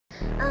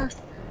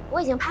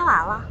我已经拍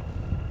完了。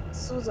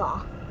苏总，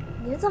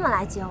您怎么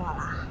来接我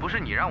了？不是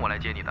你让我来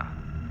接你的，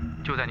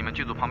就在你们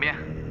剧组旁边，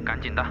赶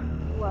紧的。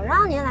我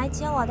让您来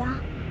接我的？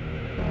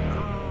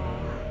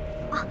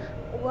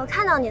我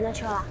看到您的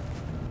车了。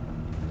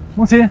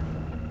梦欣，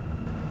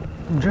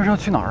你这是要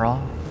去哪儿啊？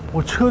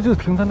我车就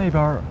停在那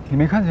边，你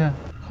没看见？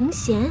红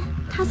贤，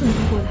他怎么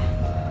会过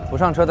来？不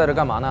上车在这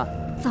干嘛呢？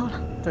糟了，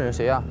这人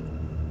谁呀？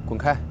滚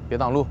开，别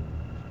挡路！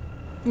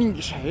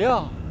你谁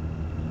呀？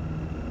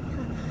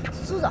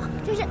苏总，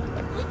这是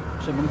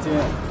沈梦欣，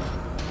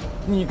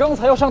你刚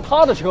才要上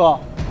他的车。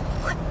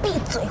快闭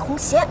嘴，红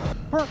贤！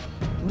不是，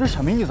你这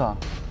什么意思啊？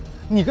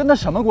你跟他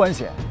什么关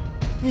系？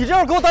你这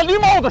是给我戴绿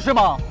帽子是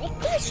吗？你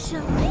干什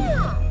么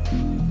呀？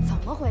怎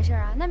么回事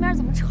啊？那边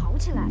怎么吵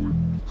起来了？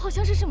好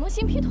像是沈梦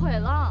欣劈腿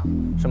了。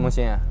沈梦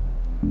欣，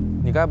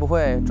你该不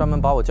会专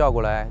门把我叫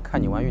过来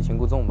看你玩欲擒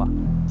故纵吧？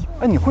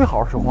哎，你会好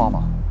好说话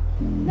吗？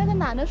那个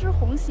男的是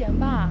红贤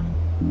吧？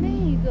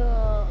那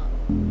个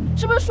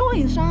是不是孙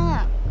颖珊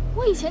啊？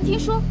我以前听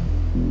说，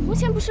红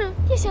贤不是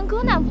叶贤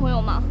哥男朋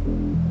友吗？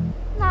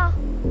那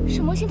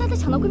沈梦欣她在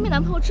抢到闺蜜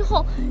男朋友之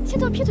后，现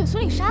在又劈腿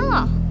孙颖珊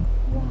了。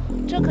哇，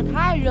这可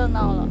太热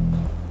闹了！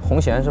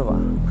红贤是吧？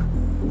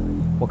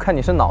我看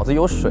你是脑子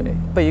有水，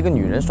被一个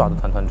女人耍得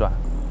团团转。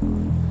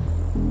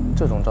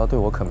这种招对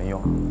我可没用。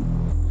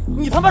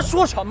你他妈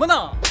说什么呢？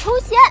红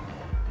贤，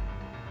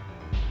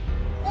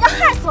你要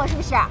害死我是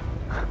不是？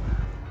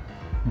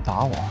你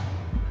打我，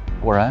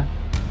果然，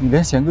你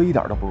连贤哥一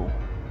点都不如，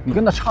你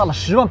跟他差了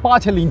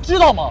108000里，你知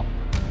道吗？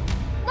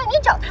那你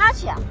找他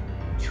去啊，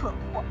蠢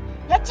货！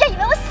你还真以为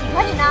我喜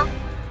欢你呢？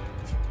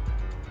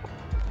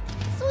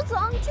苏总，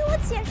你听我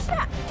解释。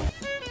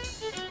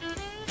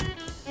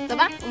走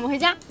吧，我们回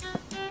家。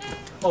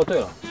哦，对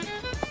了，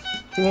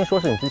今天说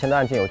是你之前的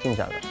案件有进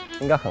展了，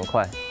应该很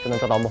快就能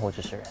找到幕后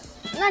指使人。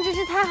那真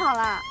是太好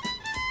了。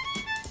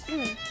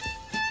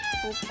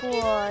不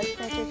过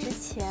在这之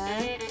前，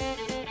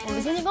我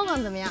们先去逛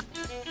逛怎么样？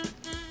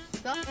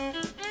走。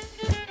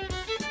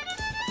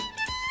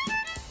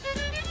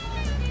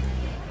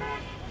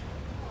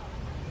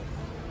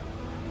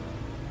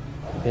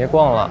别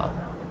逛了，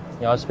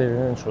你要是被人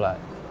认出来，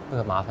会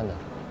很麻烦的。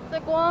再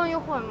逛一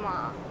会儿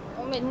嘛，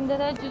我每天待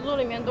在剧组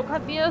里面都快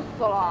憋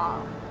死了。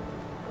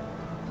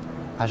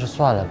还是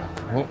算了吧，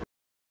你。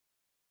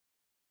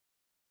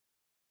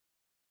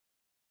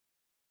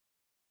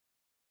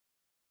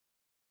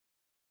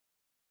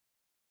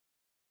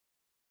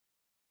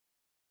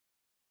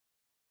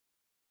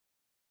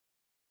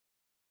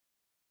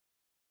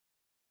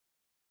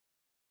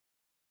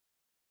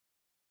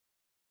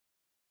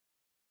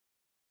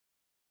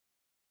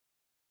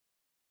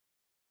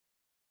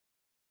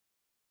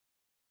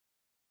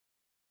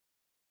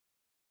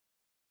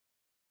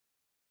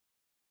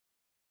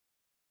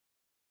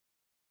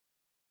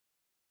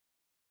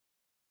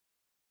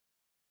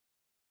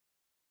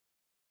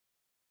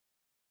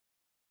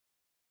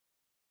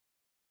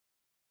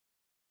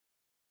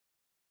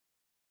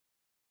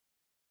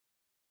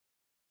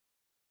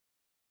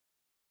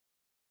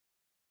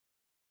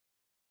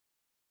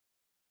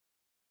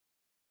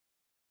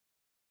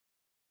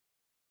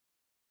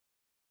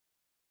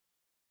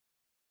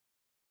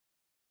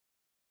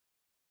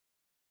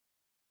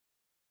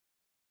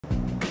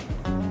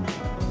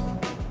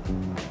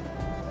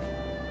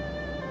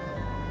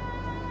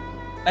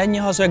哎，你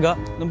好，帅哥，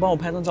能帮我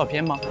拍张照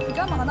片吗？你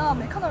干嘛呢？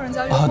没看到人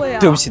家约会啊？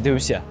对不起，对不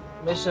起。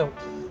没事，来，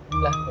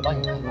我帮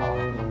你拍。好。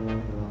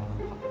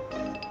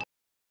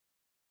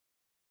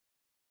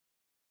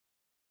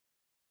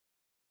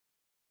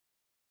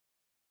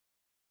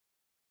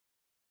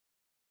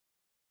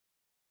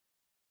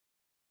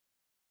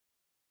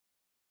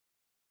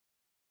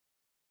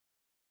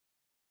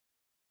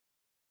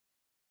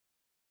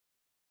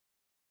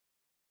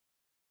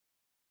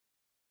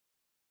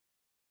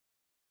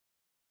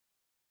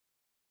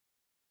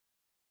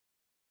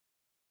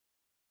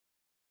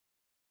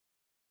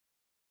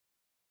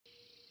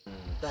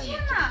天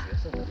哪，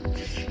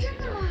这是真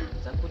的吗？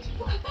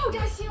我快爆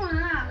炸新闻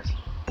啊！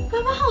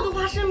官方号都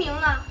发声明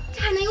了，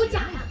这还能有假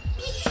呀？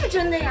必须是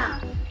真的呀！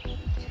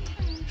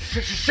是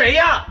谁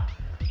呀？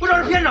不知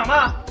道是片场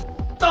吗？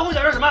大呼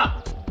小叫什么？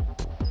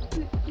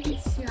对不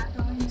起啊，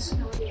导演是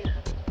导演。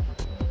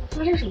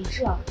发生什么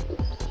事啊？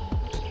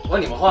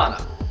问你们话呢，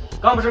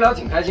刚不是聊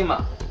挺开心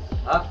吗？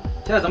啊，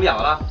现在怎么哑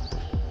巴了？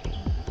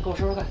跟我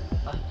说说看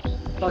啊，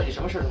到底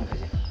什么事这么开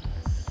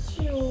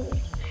心？就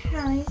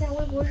看了一下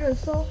微博热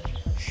搜。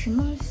沈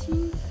梦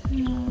欣，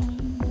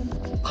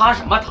他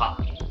什么他？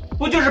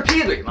不就是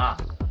劈腿吗？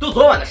都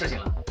昨晚的事情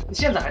了，你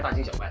现在还大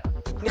惊小怪的？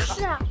你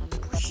是啊，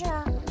不是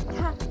啊，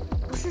看，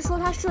不是说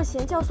他涉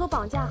嫌教唆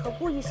绑架和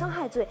故意伤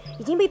害罪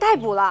已经被逮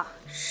捕了？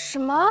什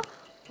么？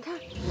你看，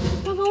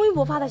官方微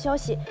博发的消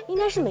息应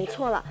该是没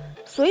错了，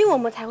所以我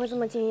们才会这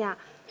么惊讶。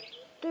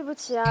对不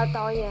起啊，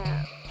导演。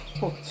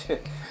我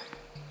去，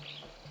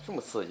这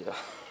么刺激的。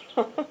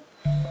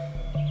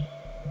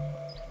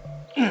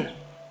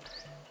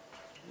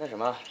那什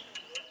么，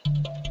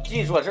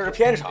记住了，这是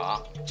片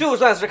场，就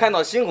算是看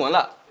到新闻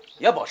了，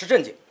也要保持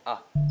镇静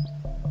啊。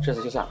这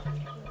次就下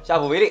下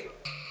不为例。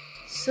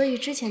所以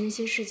之前那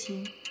些事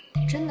情，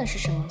真的是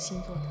沈梦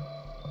欣做的。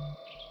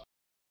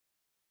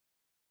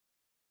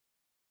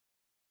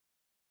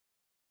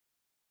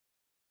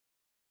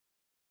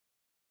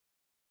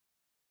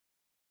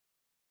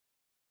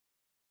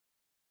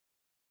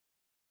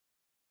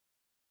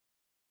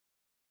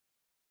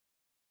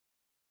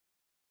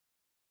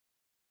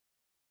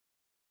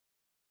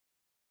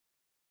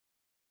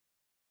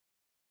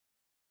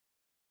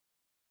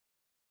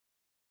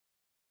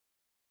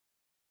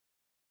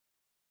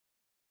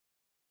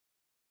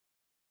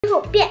给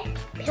我变，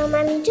飘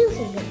妈咪正随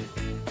便。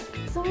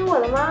送给我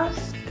的吗？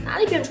哪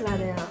里变出来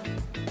的呀？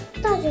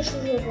大学叔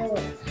叔给我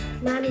的。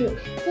妈咪，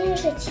今天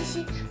是7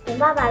夕，等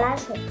爸爸来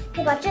时，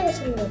就把这个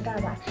送给爸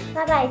爸，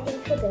爸爸一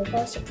定特别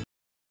高兴。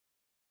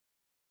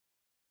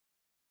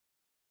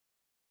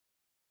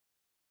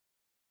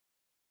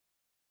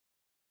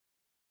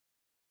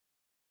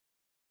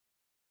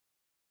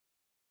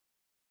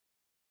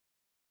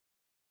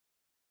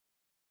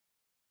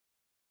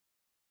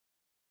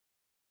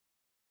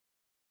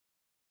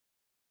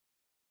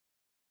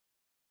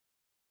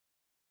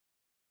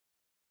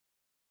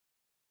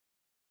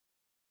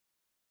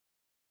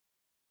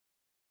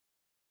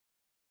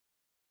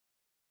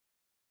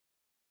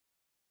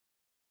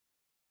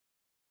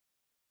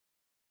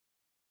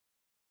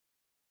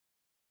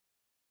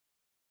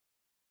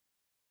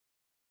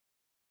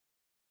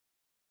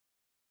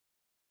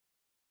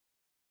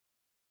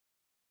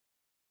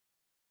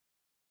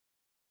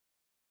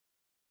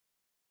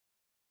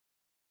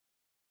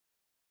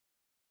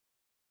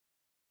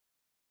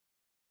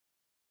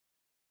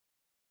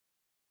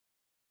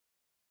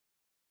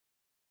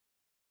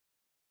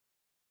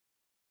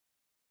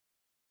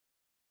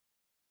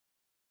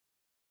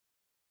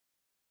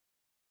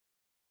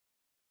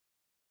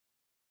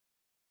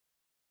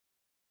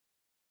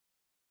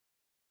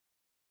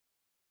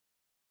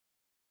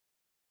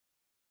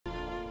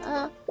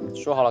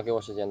说好了给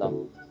我时间的。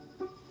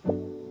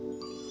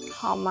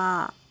好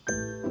嘛，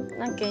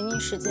那给你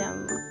时间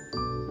嘛。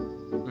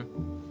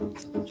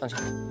上车。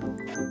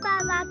爸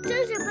爸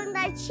真是笨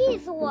蛋，气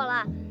死我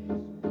了！